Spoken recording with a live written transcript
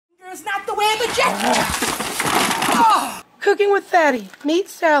It's not the way of the jet. Oh. Cooking with Fatty, meat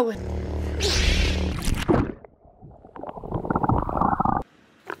salad.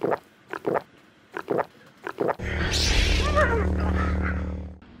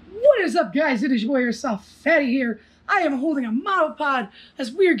 What is up, guys? It is your boy Airsoftfatty here. I am holding a monopod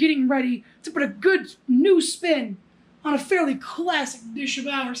as we are getting ready to put a good new spin on a fairly classic dish of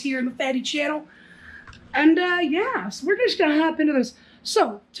ours here in the Fatty channel. And yeah, so we're just gonna hop into this.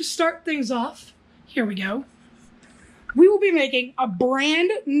 So to start things off, here we go. We will be making a brand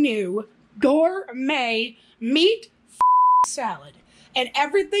new gourmet meat salad. And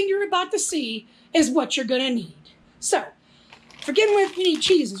everything you're about to see is what you're gonna need. So, to begin with, you need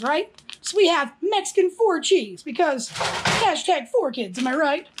cheeses, right? So we have Mexican 4 cheese because hashtag 4kids, am I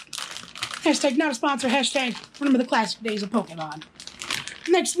right? Hashtag not a sponsor, hashtag remember the classic days of Pokemon.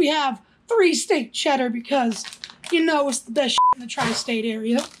 Next we have 3 State Cheddar because, you know, it's the best in the tri-state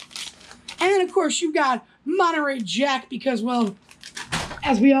area. And then, of course, you've got Monterey Jack because, well,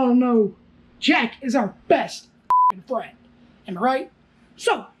 as we all know, Jack is our best friend. Am I right?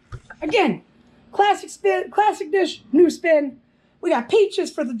 So, again, classic spin, classic dish, new spin. We got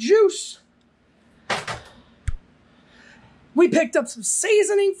peaches for the juice. We picked up some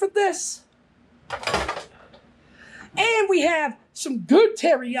seasoning for this. And we have some good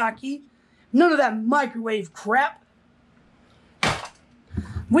teriyaki. None of that microwave crap.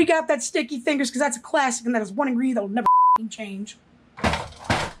 We got that sticky fingers because that's a classic and that is one ingredient that will never change.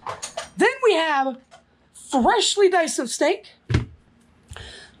 Then we have freshly diced of steak.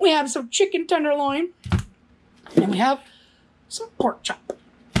 We have some chicken tenderloin. And we have some pork chop.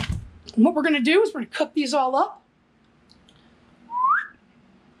 And what we're going to do is we're going to cook these all up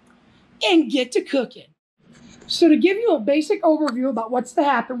and get to cooking. So to give you a basic overview about what's to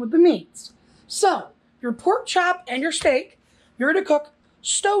happen with the meats. So your pork chop and your steak, you're going to cook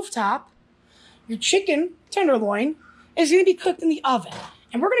stovetop. Your chicken tenderloin is going to be cooked in the oven.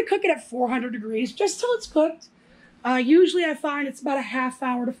 And we're going to cook it at 400 degrees just till it's cooked. Usually I find it's about a half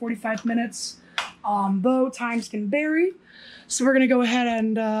hour to 45 minutes, though times can vary. So we're going to go ahead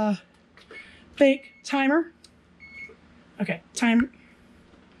and bake timer. Okay, time.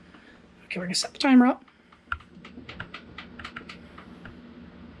 Okay, we're going to set the timer up.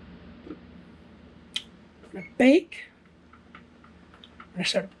 We're going to bake. We're going to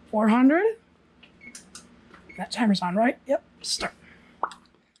start at 400. That timer's on, right? Yep, start.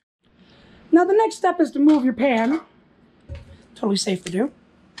 Now the next step is to move your pan. Totally safe to do.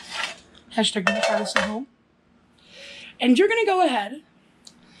 Hashtag don't try this at home. And you're gonna go ahead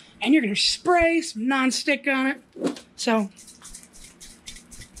and you're gonna spray some non-stick on it. So,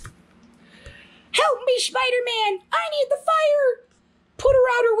 help me, Spider-Man! I need the fire! Put her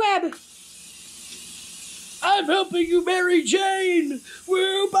outer web. I'm helping you, Mary Jane!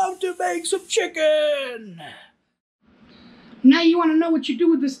 We're about to make some chicken! Now you want to know what you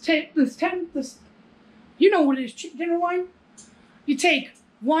do with this, you know what it is, chicken tenderloin? You take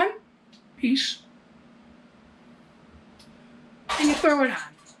one piece and you throw it on.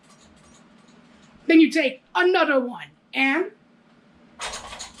 Then you take another one and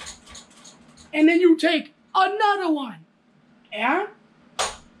then you take another one and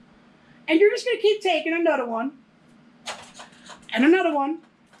you're just going to keep taking another one and another one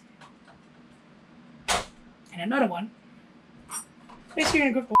and another one. Basically,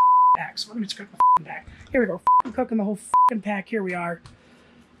 you're gonna cook the pack, so we're gonna cook the pack. Here we go, cooking the whole pack. Here we are,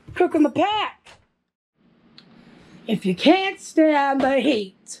 cooking the pack. If you can't stand the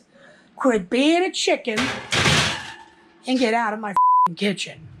heat, quit being a chicken and get out of my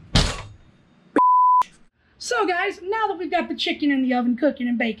kitchen. So, guys, now that we've got the chicken in the oven cooking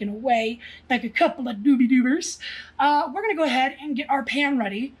and baking away like a couple of doobie-doobers, we're gonna go ahead and get our pan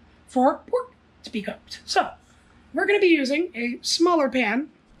ready for pork to be cooked. So, we're going to be using a smaller pan.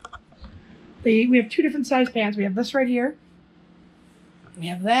 We have 2 different size pans. We have this right here. We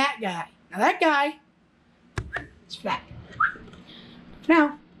have that guy. Now that guy is flat.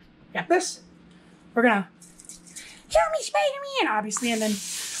 Now, got this. We're going to help me, Spider-Man, obviously, and then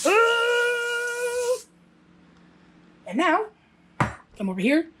and now come over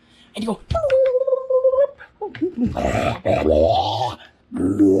here and you go.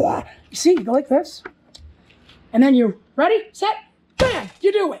 You see, you go like this. And then you, ready, set, bam,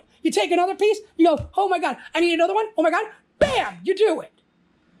 you do it. You take another piece, you go, oh my God, I need another one, oh my God, bam, you do it.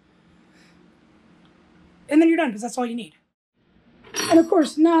 And then you're done, because that's all you need. And of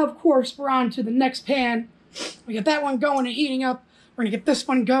course, now, we're on to the next pan. We get that one going and heating up. We're gonna get this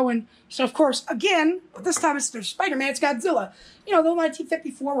one going. So of course, again, but this time it's Spider-Man, it's Godzilla. You know, the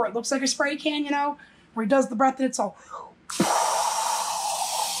 1954 where it looks like a spray can, you know, where he does the breath and it's all.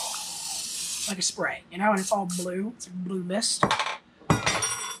 like a spray, you know, and it's all blue. It's a blue mist.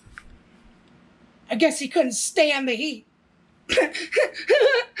 I guess he couldn't stand the heat.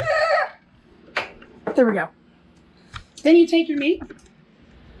 There we go. Then you take your meat.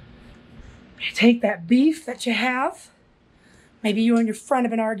 You take that beef that you have. Maybe you and your friend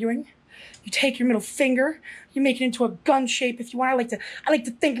have been arguing. You take your middle finger. You make it into a gun shape if you want. I like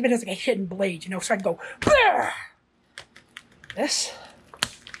to think of it as like a hidden blade, you know, so I can go, Bleh! This.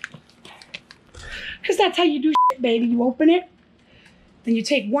 Because that's how you do shit, baby. You open it. Then you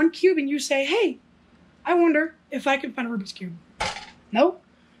take one cube and you say, hey, I wonder if I can find a Rubik's Cube. No?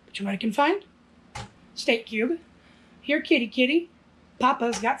 But you know what I can find? State Cube. Here, kitty, kitty.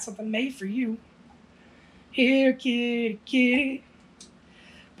 Papa's got something made for you. Here, kitty, kitty.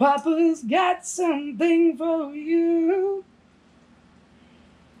 Papa's got something for you.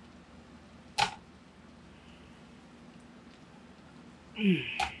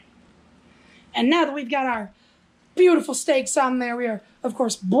 And now that we've got our beautiful steaks on there, we are, of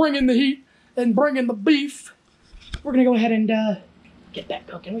course, bringing the heat and bringing the beef. We're going to go ahead and get that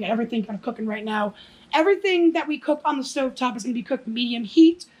cooking. We got everything kind of cooking right now. Everything that we cook on the stovetop is going to be cooked medium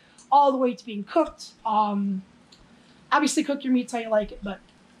heat all the way to being cooked. Obviously, cook your meats how you like it, but,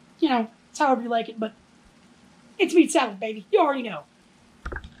 you know, it's however you like it. But it's meat salad, baby. You already know.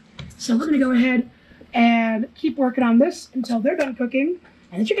 So we're going to go ahead and keep working on this until they're done cooking.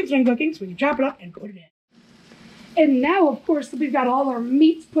 And the chicken's done cooking, so we can chop it up and put it in. And now, of course, that we've got all our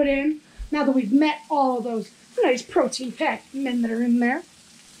meats put in, now that we've met all of those nice protein-packed men that are in there,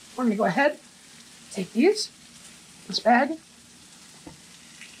 we're going to go ahead, take this bag,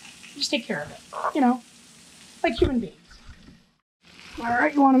 just take care of it, you know, like human beings. All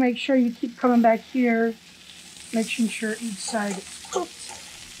right, you want to make sure you keep coming back here, making sure each side is cooked.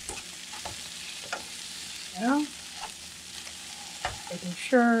 You know, making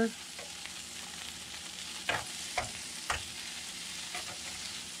sure.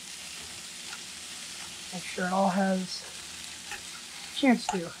 Make sure it all has a chance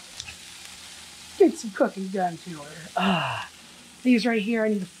to get some cooking done to her. These right here I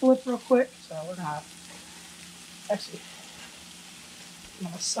need to flip real quick, so we're gonna actually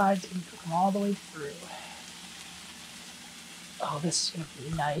on the sides and cook them all the way through. Oh, this is gonna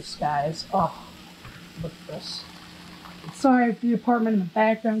be nice, guys. Oh, look at this. Sorry if the apartment in the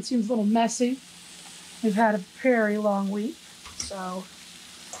background seems a little messy. We've had a very long week, so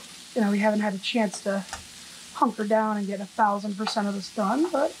you know, we haven't had a chance to hunker down and get 1,000% of this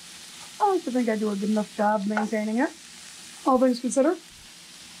done, but I like to think I do a good enough job maintaining it, all things considered.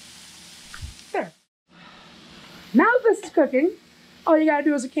 There. Now this is cooking. All you gotta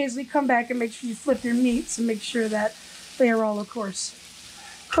do is occasionally come back and make sure you flip your meats and make sure that they are all, of course,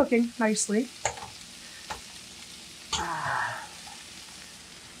 cooking nicely.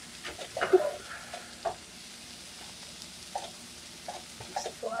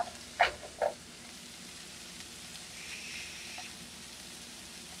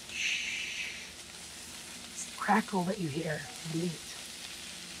 Crackle that you hear in the meat.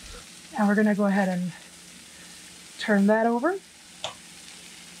 Now we're gonna go ahead and turn that over.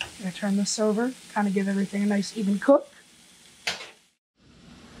 I'm gonna turn this over, kind of give everything a nice even cook.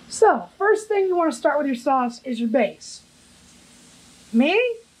 So, first thing you want to start with your sauce is your base. Me?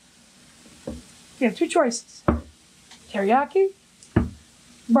 You have two choices. Teriyaki,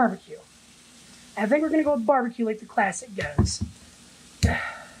 barbecue. I think we're gonna go with barbecue like the classic does.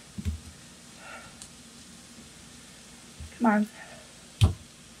 Come on.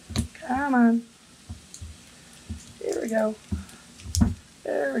 Come on. Here we go.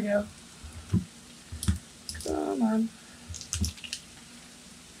 There we go. Come on.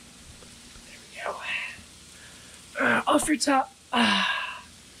 There we go. Off your top.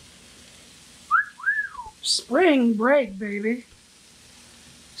 Spring break, baby.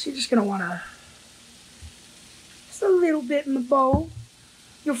 So you're just gonna wanna just a little bit in the bowl.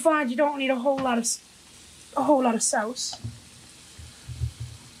 You'll find you don't need a whole lot of sauce.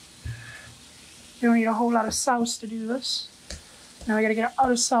 You don't need a whole lot of sauce to do this. Now we gotta get our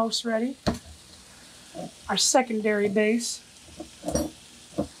other sauce ready. Our secondary base.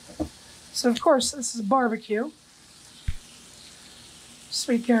 So of course this is barbecue.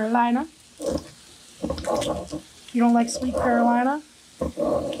 Sweet Carolina. You don't like Sweet Carolina?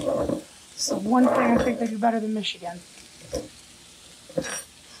 So one thing I think they do better than Michigan.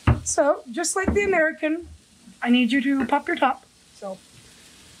 So just like the American, I need you to pop your top. So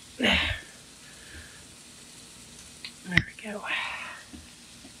there we go.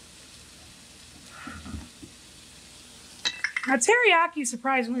 Now teriyaki,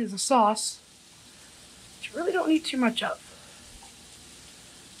 surprisingly, is a sauce that you really don't need too much of.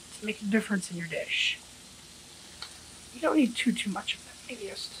 It's make a difference in your dish. You don't need too much of that. Maybe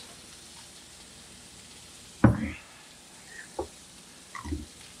just...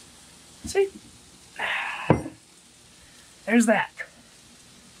 See? There's that.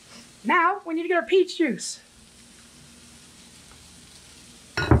 Now, we need to get our peach juice.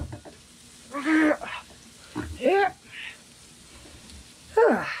 Yeah.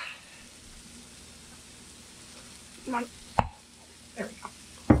 Come on. There we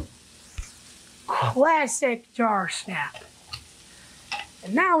go. Classic jar snap.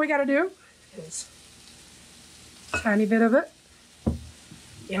 And now we gotta do is a tiny bit of it.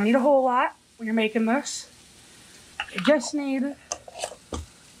 You don't need a whole lot when you're making this. You just need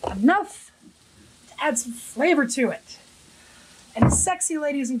enough to add some flavor to it. And sexy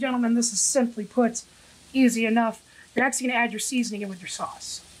ladies and gentlemen, this is simply put, easy enough. You're actually gonna add your seasoning in with your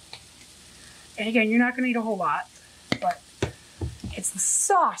sauce. And again, you're not gonna need a whole lot, but it's the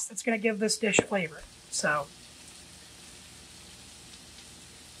sauce that's gonna give this dish flavor. So,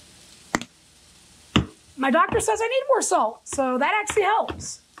 my doctor says I need more salt, so that actually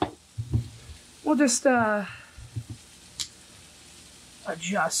helps. We'll just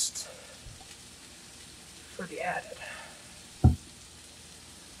adjust for the added.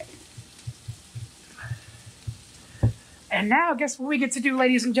 And now, guess what we get to do,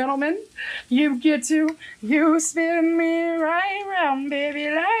 ladies and gentlemen? You spin me right round, baby,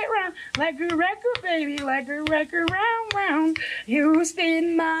 right round, like a record, baby, like a record, round, round. You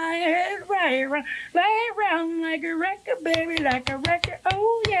spin my head right round, like a record, baby, like a record,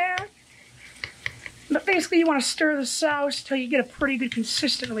 oh yeah. But basically, you want to stir the sauce till you get a pretty good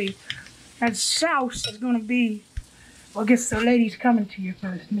consistency. That sauce is going to be what gets the ladies coming to you for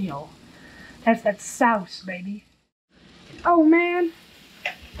this meal. That's that sauce, baby. Oh man,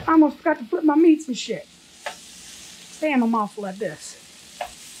 I almost forgot to flip my meats and shit. Damn, I'm awful at this.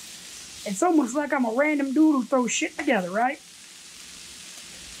 It's almost like I'm a random dude who throws shit together, right?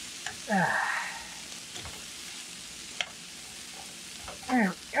 There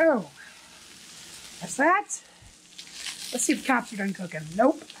we go. That's that. Let's see if the cops are done cooking.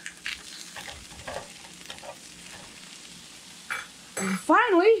 Nope. And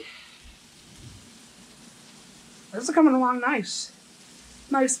finally, this is coming along nice.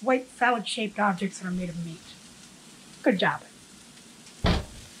 Nice white phallic-shaped objects that are made of meat. Good job.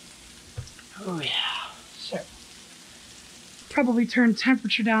 Oh yeah. So, probably turn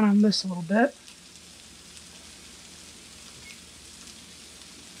temperature down on this a little bit.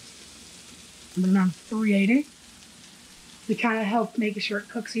 Put it on 380 to kind of help making sure it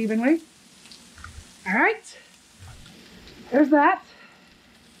cooks evenly. All right. There's that.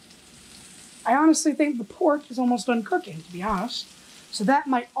 I honestly think the pork is almost done cooking, to be honest. So that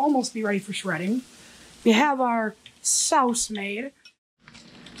might almost be ready for shredding. We have our sauce made.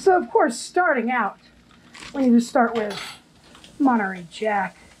 So of course, starting out, we need to start with Monterey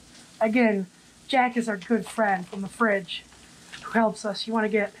Jack. Again, Jack is our good friend from the fridge who helps us. You want to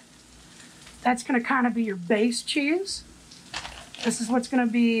get, that's going to kind of be your base cheese. This is what's going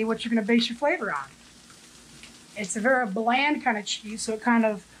to be what you're going to base your flavor on. It's a very bland kind of cheese, so it kind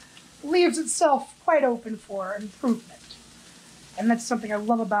of leaves itself quite open for improvement. And that's something I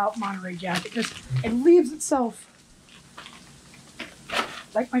love about Monterey Jack. It leaves itself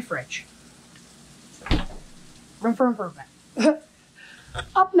like my fridge. Room for improvement.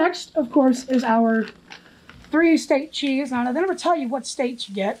 Up next, of course, is our 3 state cheese. Now, they never tell you what states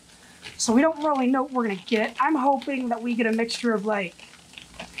you get, so we don't really know what we're going to get. I'm hoping that we get a mixture of, like,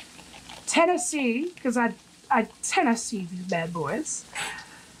 Tennessee, because I Tennessee these bad boys.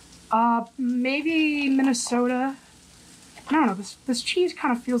 Maybe Minnesota. I don't know, this cheese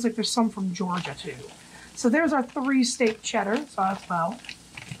kind of feels like there's some from Georgia, too. So there's our 3 State Cheddar, so that's well.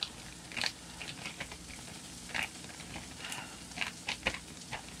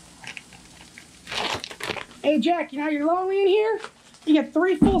 Hey, Jack, you know you're lonely in here? You get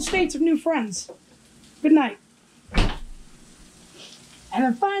 3 full states of new friends. Good night. And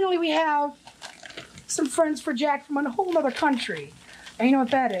then finally we have some friends for Jack from a whole other country. And you know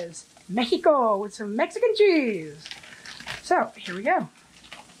what that is? Mexico with some Mexican cheese. So, here we go.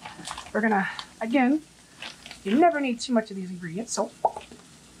 We're gonna, again, you never need too much of these ingredients, so.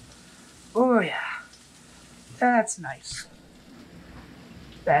 Oh yeah. That's nice.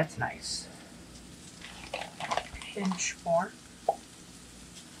 That's nice. Pinch more.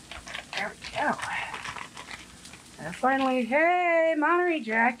 There we go. And finally, hey, Monterey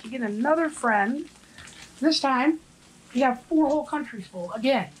Jack, you get another friend. This time, you have 4 whole countries full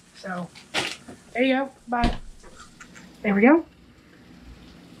again. So, there you go. Bye. There we go.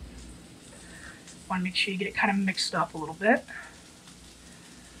 Want to make sure you get it kind of mixed up a little bit.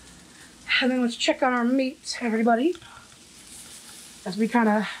 And then let's check on our meat, everybody. As we kind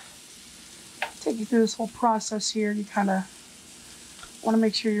of take you through this whole process here, you kind of want to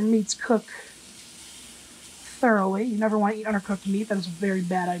make sure your meat's cooked thoroughly. You never want to eat undercooked meat. That is a very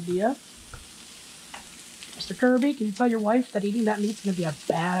bad idea. Mr. Kirby, can you tell your wife that eating that meat's going to be a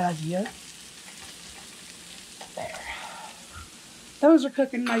bad idea? There. Those are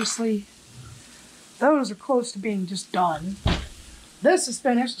cooking nicely. Those are close to being just done. This is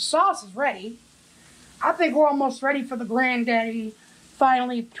finished. The sauce is ready. I think we're almost ready for the granddaddy,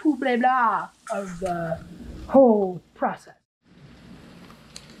 finally, tout blah blah of the whole process.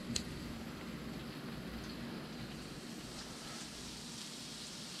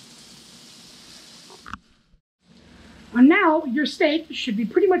 And now your steak should be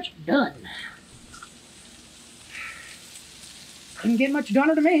pretty much done. Couldn't get much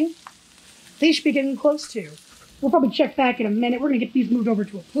doner to me. They should be getting close to. We'll probably check back in a minute. We're gonna get these moved over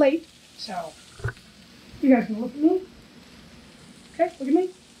to a plate. So, you guys gonna look at me? Okay, look at me.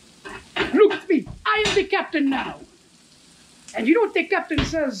 Look at me. I am the captain now. And you know what the captain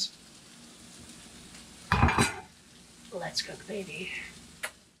says? Let's cook, baby.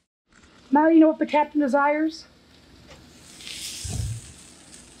 Now you know what the captain desires?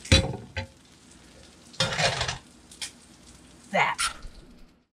 That.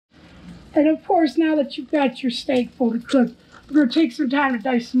 And of course, now that you've got your steak fully cooked, we're going to take some time to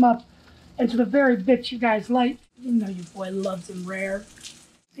dice them up into the very bits you guys like. You know your boy loves them rare.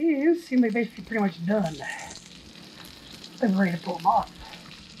 These seem like they should be pretty much done. I'm ready to pull them off.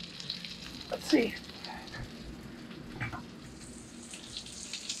 Let's see.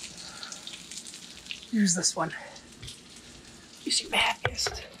 Use this one. You seem the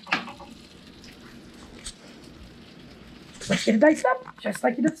happiest. Let's get it diced up, just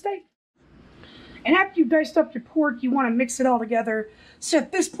like you did the steak. And after you've diced up your pork, you want to mix it all together. So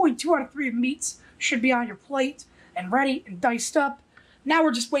at this point, 2 out of 3 meats should be on your plate and ready and diced up. Now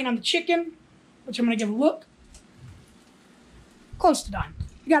we're just waiting on the chicken, which I'm going to give a look. Close to done.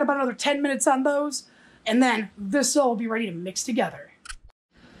 You got about another 10 minutes on those, and then this all will be ready to mix together.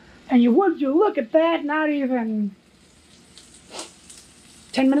 And would you look at that, not even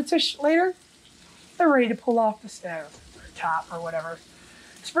 10 minutes-ish later, they're ready to pull off the stove, or top, or whatever.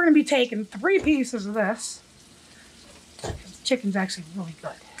 So we're going to be taking 3 pieces of this. The chicken's actually really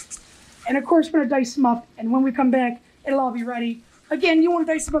good. And of course, we're going to dice them up, and when we come back, it'll all be ready. Again, you want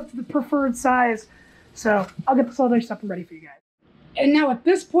to dice them up to the preferred size, so I'll get this all diced up and ready for you guys. And now at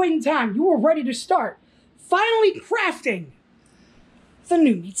this point in time, you are ready to start finally crafting the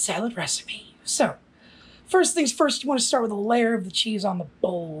new meat salad recipe. So, first things first, you want to start with a layer of the cheese on the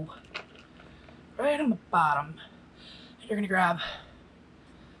bowl. Right on the bottom. And you're going to grab a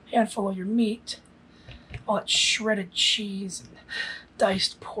handful of your meat, all that shredded cheese and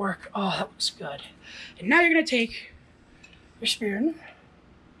diced pork. Oh, that looks good. And now you're going to take your spoon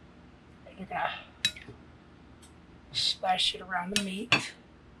and you're going to splash it around the meat.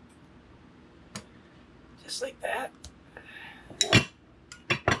 Just like that.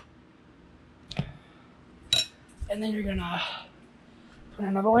 And then you're going to put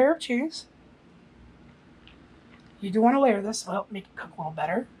another layer of cheese. You do want to layer this, it'll help make it cook a little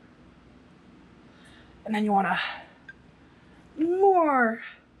better. And then you want to more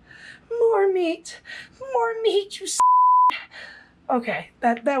meat, you Okay,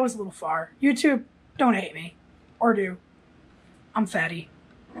 that was a little far. YouTube, don't hate me. Or do. I'm fatty.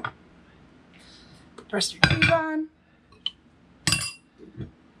 Put the rest of your cheese on.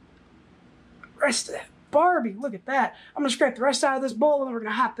 Rest of that Barbie, look at that. I'm gonna scrape the rest out of this bowl and then we're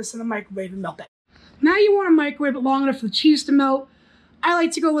gonna hop this in the microwave and melt it. Now you want to microwave it long enough for the cheese to melt. I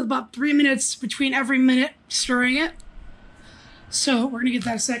like to go with about 3 minutes between every minute stirring it. So we're gonna get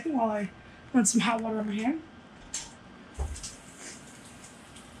that a second while I run some hot water on my hand.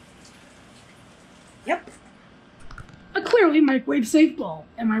 Yep. A clearly microwave safe bowl,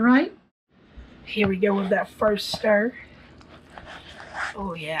 am I right? Here we go with that first stir.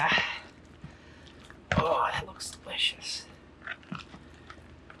 Oh yeah. Oh, that looks delicious.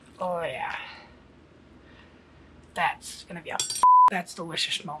 Oh yeah. That's gonna be that's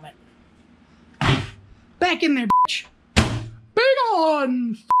delicious moment. Back in there, bitch. Big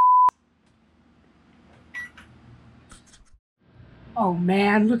on! Oh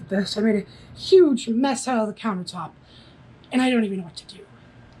man, look at this. I made a huge mess out of the countertop. And I don't even know what to do.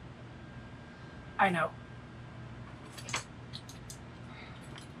 I know.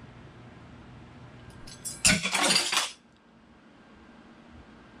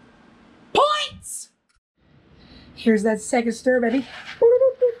 Points! Here's that second stir, baby.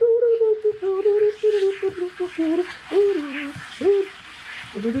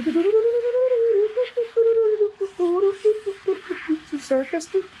 circus,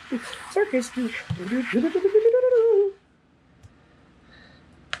 circus.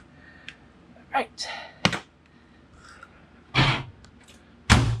 Right.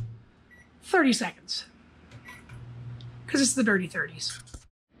 30 seconds. Because it's the dirty 30s.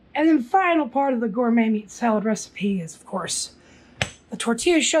 And then the final part of the gourmet meat salad recipe is, of course, the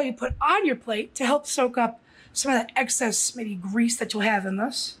tortilla shell you put on your plate to help soak up some of that excess maybe grease that you'll have in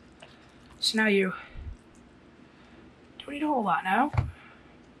this. So now you don't need a whole lot now.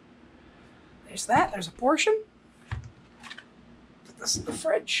 There's that, there's a portion. Put this in the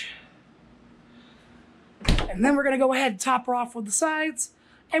fridge. And then we're gonna go ahead and top her off with the sides,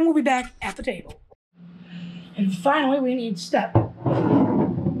 and we'll be back at the table. And finally, we need step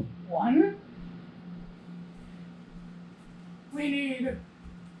 1. We need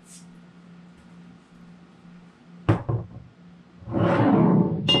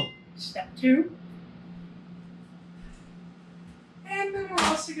step 2. And then we're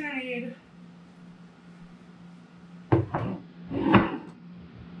also gonna need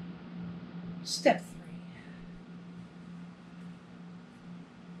step 3.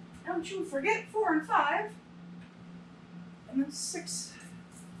 Don't you forget 4 and 5. And then 6.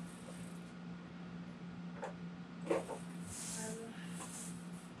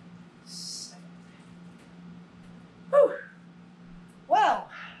 7. Whew. Well,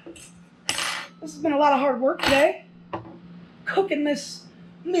 this has been a lot of hard work today. Cooking this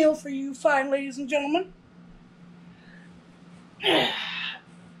meal for you fine ladies and gentlemen.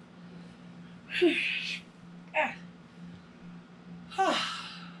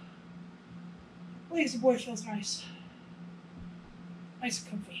 Lazy boy feels nice. Nice and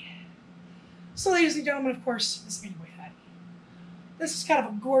comfy. So ladies and gentlemen, of course, this is Sweet BBQ. This is kind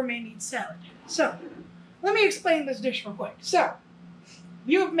of a gourmet meat salad. So, let me explain this dish real quick. So,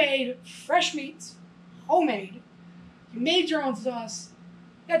 you have made fresh meats, homemade. You made your own sauce.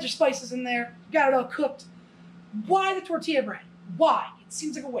 You got your spices in there. You got it all cooked. Why the tortilla bread? Why? It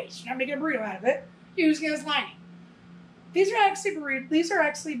seems like a waste. You're not making a burrito out of it. You're using it as lining. These are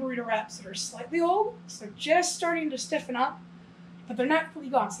actually burrito wraps that are slightly old, so they're just starting to stiffen up, but they're not fully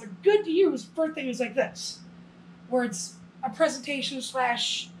gone. So they're good to use for things like this, where it's a presentation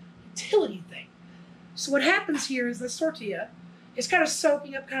 / utility thing. So what happens here is this tortilla is kind of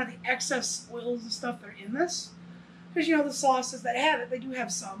soaking up kind of the excess oils and stuff that are in this. Because you know the sauces that have it, they do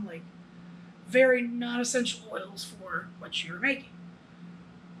have some like very non-essential oils for what you're making.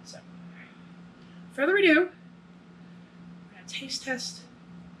 So, further ado, we're gonna taste test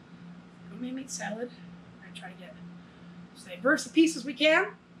gourmet meat salad. We're gonna try to get as diverse a piece as we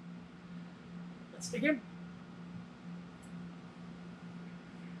can. Let's begin.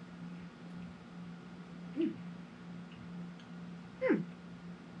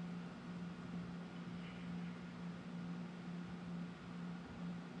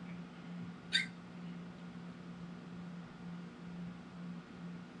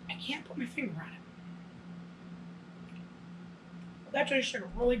 I can't put my finger on it. That tastes like a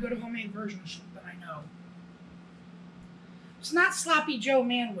really good homemade version of something I know. It's not sloppy Joe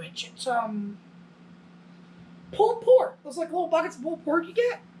Manwich. It's pulled pork. Those like little buckets of pulled pork you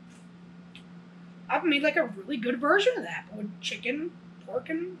get. I've made like a really good version of that, but with chicken, pork,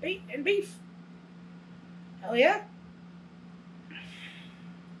 and beef. Hell yeah!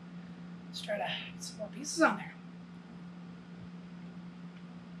 Let's try to get some more pieces on there.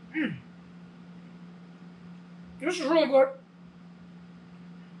 This is really good.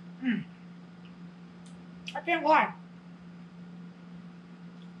 I can't lie.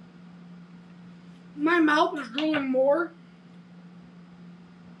 My mouth is drooling more.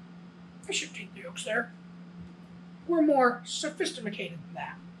 I should take the yolks there. We're more sophisticated than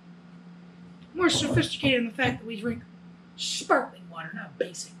that. More sophisticated in the fact that we drink sparkling water, not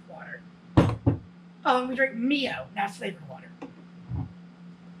basic water. We drink Mio, not flavored water.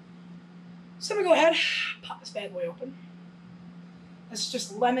 So I'm gonna go ahead, pop this bad boy open. This is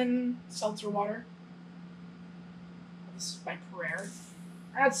just lemon seltzer water. This is by Perrier.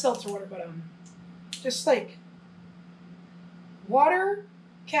 Not seltzer water, but just like water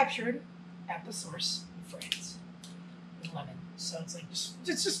captured at the source in France with lemon. So it's like it's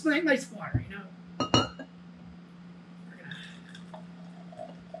just nice water, you know. We're gonna,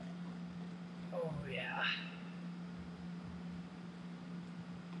 oh yeah.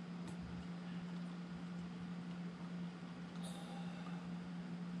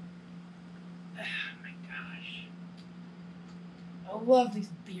 I love these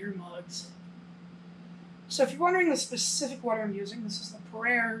beer mugs. So if you're wondering the specific water I'm using, this is the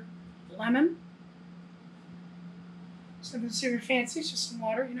Perrier Lemon. So nothing super fancy, it's just some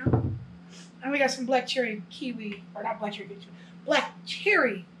water, you know. And we got some black cherry kiwi, or not black cherry kiwi, black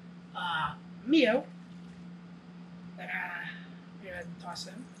cherry Mio that I'm going to toss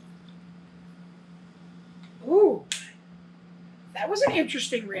in. Ooh, that was an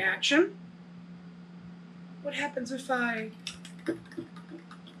interesting reaction. What happens if I...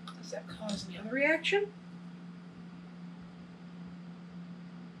 Does that cause the other reaction?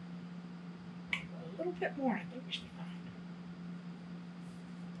 A little bit more, I think we should be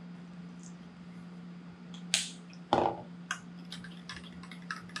fine.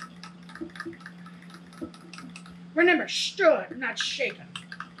 Remember, stirred, not shaken.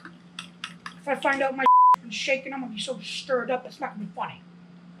 If I find out my is shaking, I'm gonna be so stirred up, it's not gonna be funny.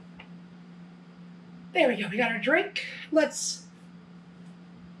 There we go, we got our drink. Let's...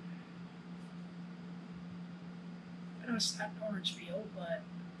 I know it's not orange peel, but...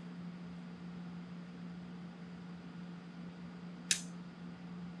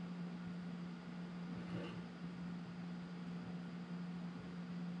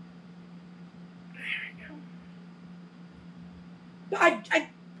 There we go.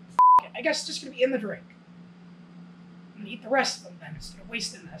 I guess it's just gonna be in the drink. I'm gonna eat the rest of them then, instead of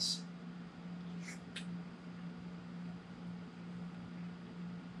wasting this.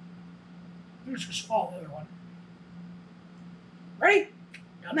 I'm just gonna swallow the other one. Ready?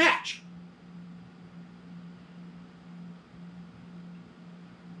 Now match.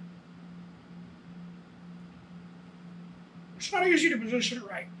 It's not easy to position it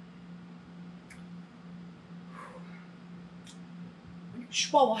right. When you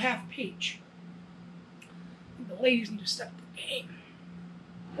swallow half a peach, I think the ladies need to step up the game.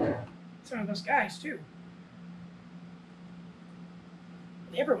 It's one of those guys too.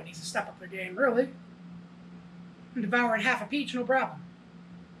 Everyone needs to step up their game, really. And devouring half a peach, no problem.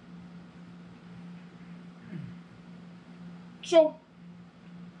 So,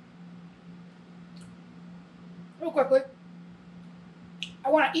 real quickly, I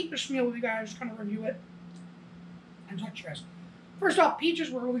want to eat this meal with you guys, kind of review it, and talk to you guys. First off,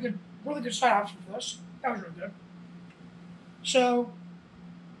 peaches were a really good side option for this. That was really good. So,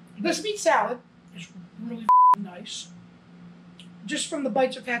 this meat salad is really nice. Just from the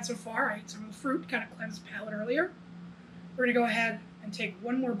bites I've had so far, I ate some of the fruit, kind of cleansed the palate earlier. We're going to go ahead and take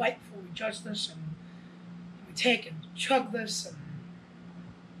one more bite before we judge this, and we take and chug this, and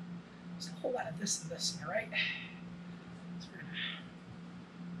there's a whole lot of this and this in there, right? So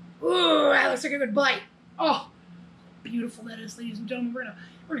we're gonna... Ooh, that looks like a good bite. Oh, beautiful that is, ladies and gentlemen.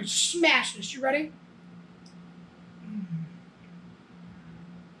 We're gonna smash this. You ready?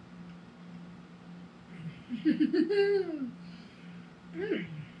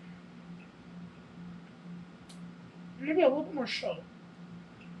 Maybe a little bit more salt.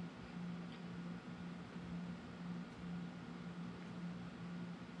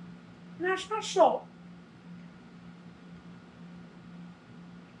 No, it's not salt.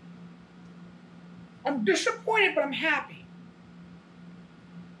 I'm disappointed, but I'm happy.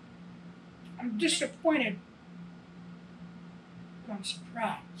 I'm disappointed, but I'm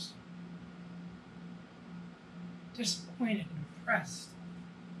surprised. Disappointed and impressed.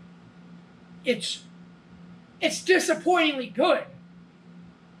 It's disappointingly good.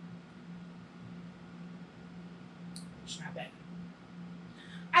 It's not bad.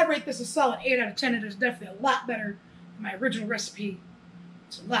 I rate this a solid 8 out of 10. It is definitely a lot better than my original recipe.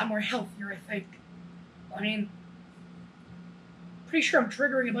 It's a lot more healthier, I think. I mean, pretty sure I'm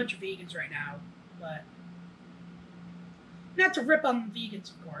triggering a bunch of vegans right now, but not to rip on the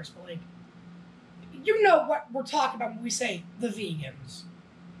vegans, of course, but like, you know what we're talking about when we say the vegans.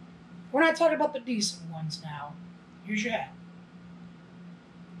 We're not talking about the decent ones now. Here's your hat.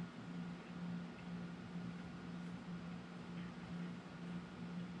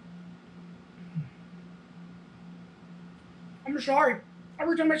 I'm sorry.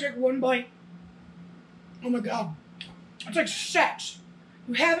 Every time I take one bite, oh my God, it's like sex.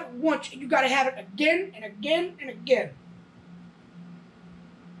 You have it once, and you gotta have it again and again and again.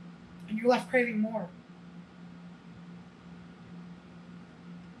 And you're left craving more.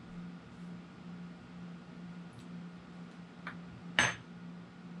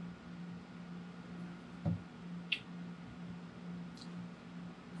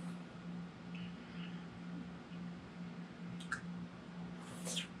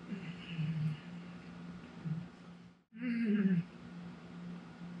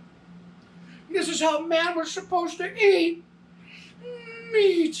 This is how man was supposed to eat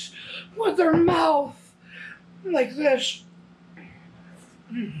meat with their mouth like this.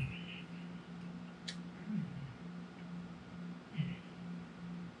 It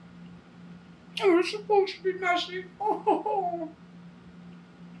was supposed to be messy. Oh.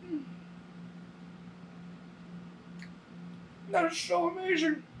 That is so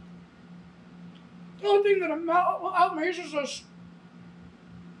amazing. The only thing that amazes us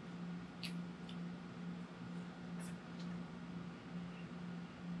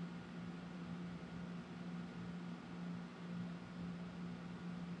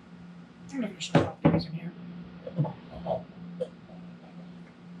I'm going to start these in here.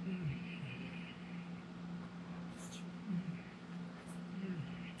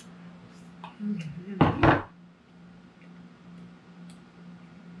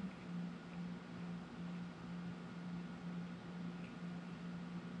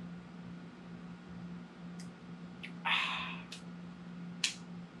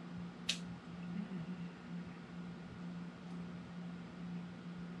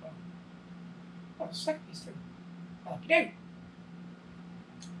 Oh, the second piece too. Lucky day.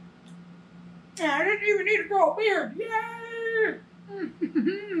 I didn't even need to grow a beard. Yay!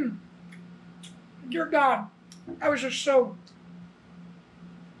 Dear God, that was just so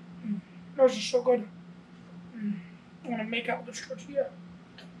good. I want to make out with this tortilla.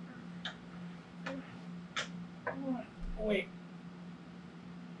 Wait.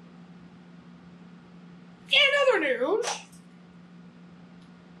 In other news,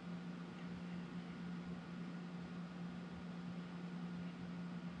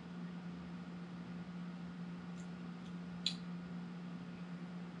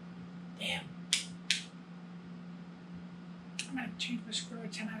 damn. I'm going to change my score to a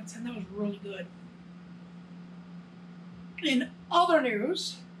 10 out of 10. That was really good. In other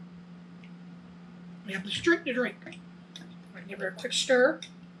news, we have this drink to drink. We're going to give her a quick stir.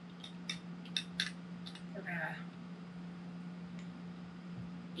 We're going to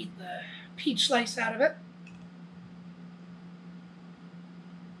eat the peach slice out of it.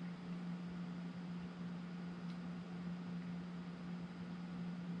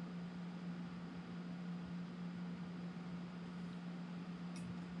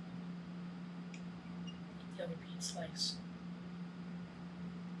 The other peach slice.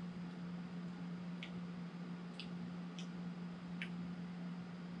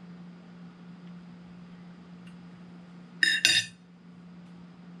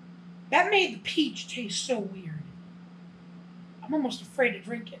 That made the peach taste so weird. I'm almost afraid to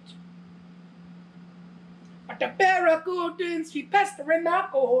drink it. But the barracudas be pestering my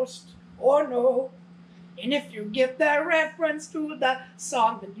ghost. Oh no. And if you give the reference to the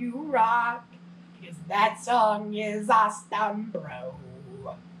song, then you rock. Because that song is awesome, bro.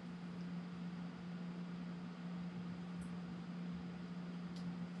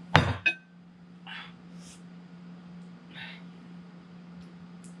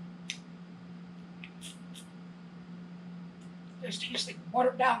 This tastes like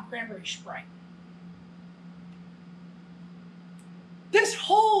watered down cranberry Sprite. This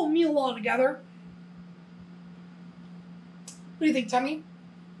whole meal all together. What do you think, Tummy?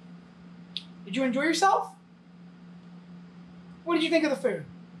 Did you enjoy yourself? What did you think of the food?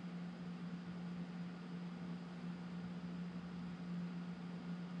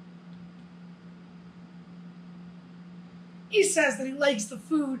 He says that he likes the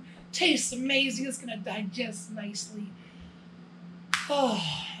food, tastes amazing, it's going to digest nicely. Oh,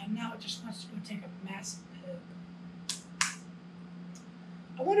 and now it just wants to go take a massive poop.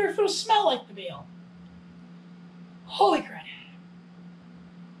 I wonder if it'll smell like the meal. Holy crap.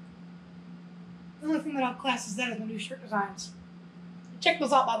 The only thing that outclasses that is the new shirt designs. Check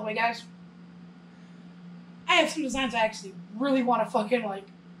those out, by the way, guys. I have some designs I actually really want to fucking like.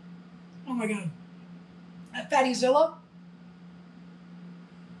 Oh my god. At Fattyzilla.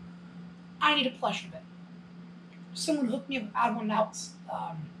 I need a plush of it. Someone hooked me up with Odd One Out's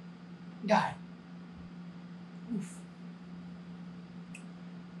guy. Oof.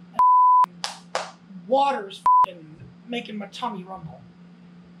 That water's making my tummy rumble.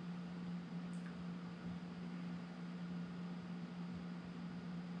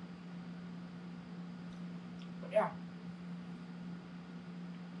 But yeah.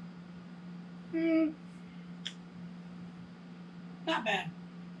 Not bad.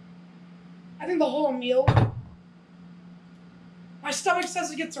 I think the whole meal. My stomach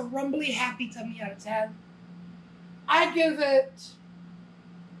says it gets a rumbly happy tummy out of 10. I give it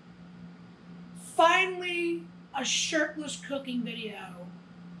finally a shirtless cooking video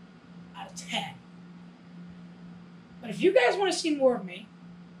out of 10. But if you guys want to see more of me,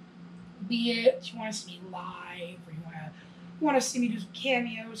 be it you want to see me live or you want to see me do some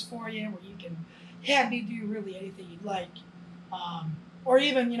cameos for you where you can have me do really anything you'd like, or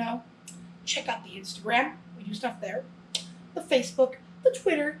even, you know, check out the Instagram. We do stuff there. The Facebook, the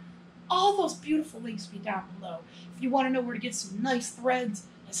Twitter, all those beautiful links will be down below. If you want to know where to get some nice threads,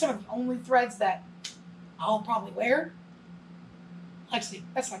 and some of the only threads that I'll probably wear, Actually,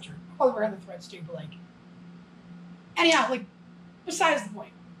 that's not true. I'll probably wear other threads too, but like, anyhow, like, besides the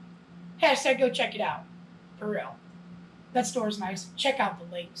point. Hashtag go check it out. For real. That store's nice. Check out the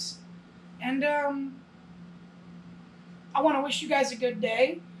links. And I want to wish you guys a good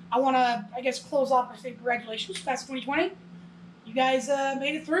day. I want to, I guess, close off by saying congratulations, class of 2020. You guys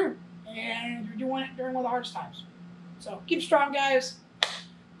made it through, and you're doing it during one of the hardest times. So keep strong, guys.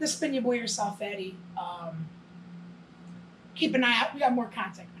 This has been your boy, Airsoftfatty. Keep an eye out. We got more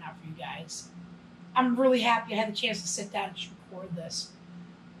content coming out for you guys. I'm really happy I had the chance to sit down and just record this,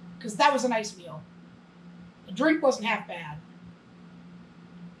 because that was a nice meal. The drink wasn't half bad.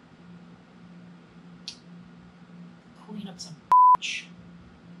 Clean up some bitch.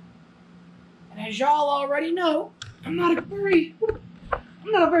 And as y'all already know, I'm not a very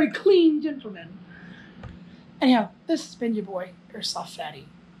clean gentleman. Anyhow, this has been your boy, Airsoftfatty,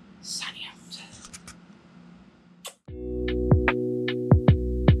 signing out.